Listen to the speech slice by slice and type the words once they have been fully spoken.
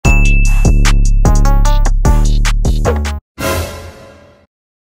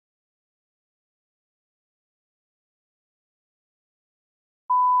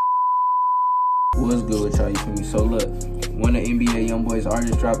what's good with y'all, you feel me? So look, one of NBA YoungBoys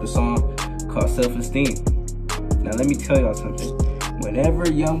artists dropped a song called Self-Esteem. Now let me tell y'all something. Whenever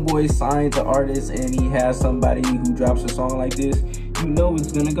YoungBoy signs an artist and he has somebody who drops a song like this, you know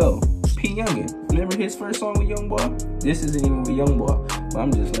it's gonna go. P Youngin, remember his first song with YoungBoy? This isn't even with YoungBoy, but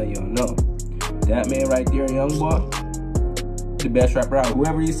I'm just letting y'all know. That man right there, YoungBoy, the best rapper out.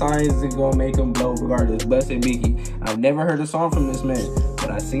 Whoever he signs is gonna make him blow regardless. Busted Mickey. I've never heard a song from this man, but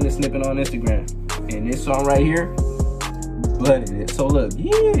I seen a snippet on Instagram. And this song right here, butted it. So look,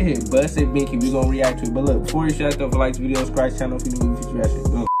 yeah, Busted Mickey, we gonna react to it. But look, before you shut up, like the video, subscribe to the channel if you new, if you reaction.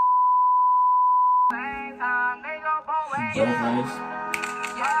 Go.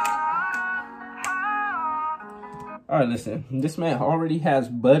 Alright, listen, this man already has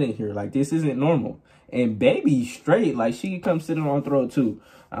butt in here. Like, this isn't normal. And baby straight, like, she can come sit on throat too.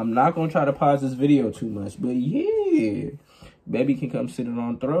 I'm not gonna try to pause this video too much, but yeah, baby can come sit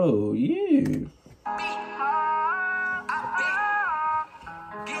on throat, yeah.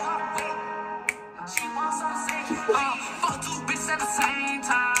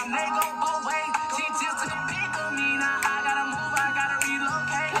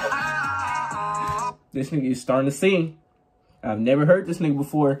 This nigga is starting to sing. I've never heard this nigga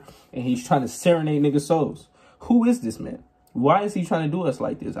before, and he's trying to serenade niggas' souls. Who is this man? Why is he trying to do us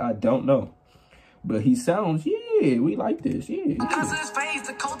like this? I don't know. But he sounds, yeah, we like this, yeah.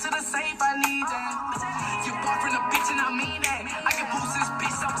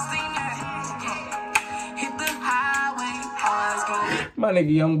 My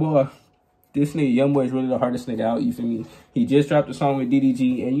nigga YoungBoy. This nigga YoungBoy is really the hardest nigga out, you feel me? He just dropped a song with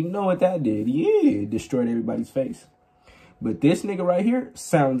DDG, and you know what that did. Yeah, destroyed everybody's face. But this nigga right here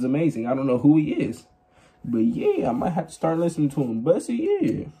sounds amazing. I don't know who he is. But yeah, I might have to start listening to him. But see,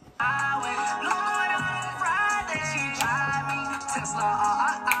 yeah.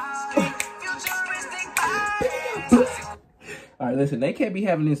 Alright, listen, they can't be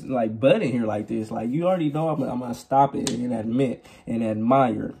having this like butt in here like this. Like, you already know I'm gonna stop it and admit and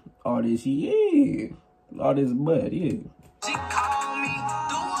admire all this, yeah. All this butt, yeah. She called me,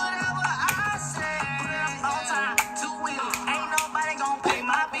 do whatever I say. On time, too will. Ain't nobody gonna pay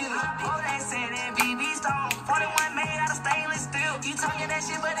my bill. Oh, they said that BB Stone. 41 made out of stainless steel. You talking that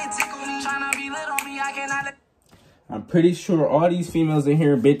shit, but it tickle me. Tryna be lit on me, I cannot. I'm pretty sure all these females in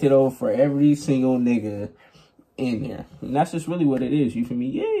here bit it over for every single nigga in there. And that's just really what it is, you feel me?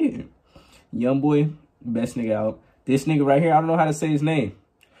 Yeah. YoungBoy, best nigga out. This nigga right here, I don't know how to say his name.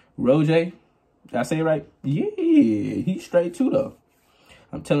 Rojay. Did I say it right? Yeah, he's straight too though.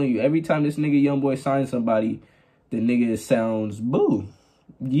 I'm telling you, every time this nigga YoungBoy signs somebody, the nigga sounds boo.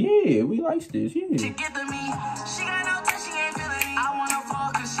 Yeah, we like this, yeah. She get to me. She got no touch, she ain't feeling me. I wanna fall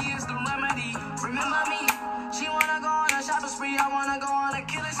cause she is the remedy. Remember me? She wanna go on a shopping spree. I wanna go on a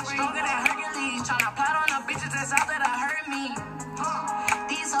killing spree. Stronger than Hercules. Tryna plot on the bitches that's out there that hurt me.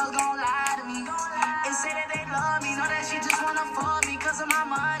 These hoes gon' lie to me and say that they love me. Know that she just wanna fuck me cause of my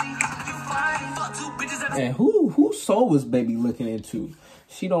money. And whose soul was baby looking into?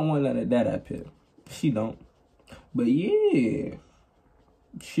 She don't want none of that up here. She don't. But yeah,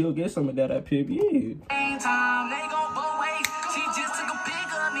 she'll get some of that up here, yeah.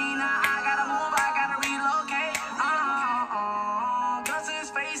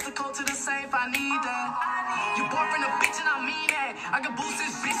 You boyfriend a bitch and I mean that. I can boost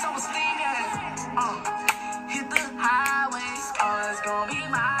this bitch so esteem that. Hit the highway, oh, it's gonna be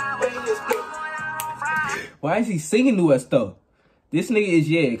my way. Why is he singing to us though? This nigga is,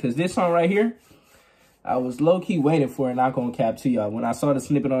 yeah, because this song right here, I was low-key waiting for it, not gonna cap to y'all. When I saw the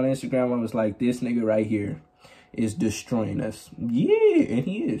snippet on Instagram, I was like, this nigga right here is destroying us. Yeah, and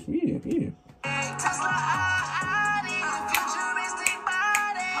he is, yeah, yeah.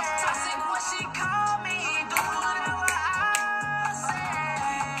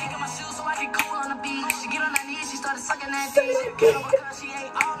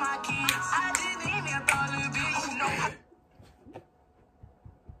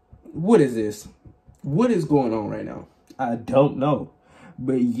 What is this? What is going on right now? I don't know.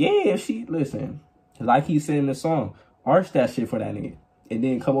 But yeah, she, listen, like he said in the song, arch that shit for that nigga. And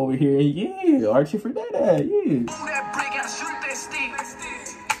then come over here and yeah, arch it for that ass, yeah.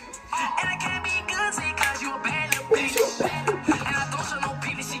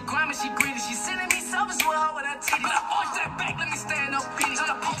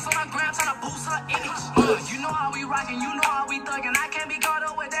 You know how we rockin', you know how we thuggin'. I can't be caught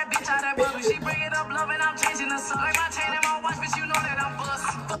up with that bitch out that bubble. She bring it up, loving, I'm changing the sun. Like my chain and my watch, bitch, you know that I'm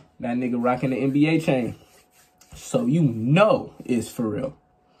bust. That nigga rocking the NBA chain. So you know it's for real.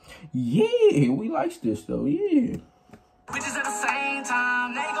 Yeah, we like this though, yeah. Bitches at the same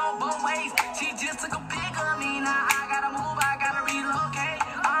time, they go both ways. She just took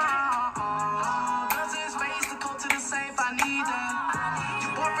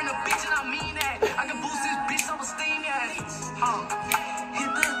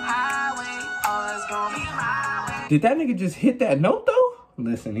Did that nigga just hit that note though?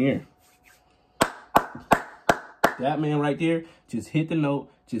 Listen here. That man right there just hit the note,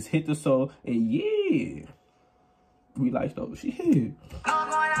 just hit the soul, and yeah. We like those shit.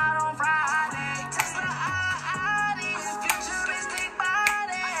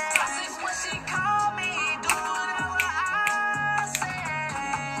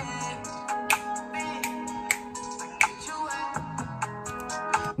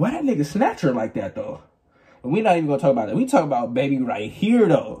 Why that nigga snatch her like that though? And we not even gonna talk about that. We talk about baby right here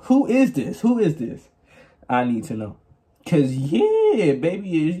though. Who is this? Who is this? I need to know. Cause yeah,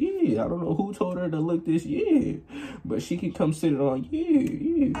 baby is yeah. I don't know who told her to look this yeah. But she can come sit it on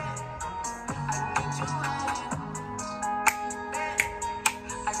yeah.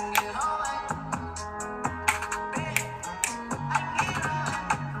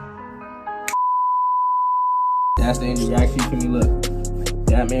 That's the end of the reaction. Can we look?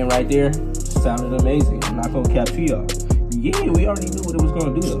 That man right there sounded amazing. I'm not gonna cap to y'all. Yeah, we already knew what it was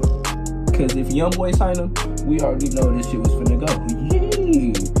gonna do though. Cause if YoungBoy signed him, we already know this shit was finna go.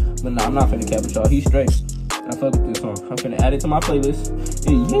 Yeah. But nah, I'm not finna cap with y'all. He's straight. I fuck with this song. I'm finna add it to my playlist.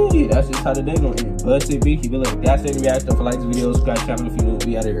 And yeah, that's just how the day gonna end. Bust it, Vicky. But look, that's the end of the reaction. Don't forget to like this video, subscribe to the channel if you new.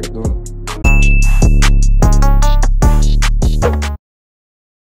 We out of here. Go on.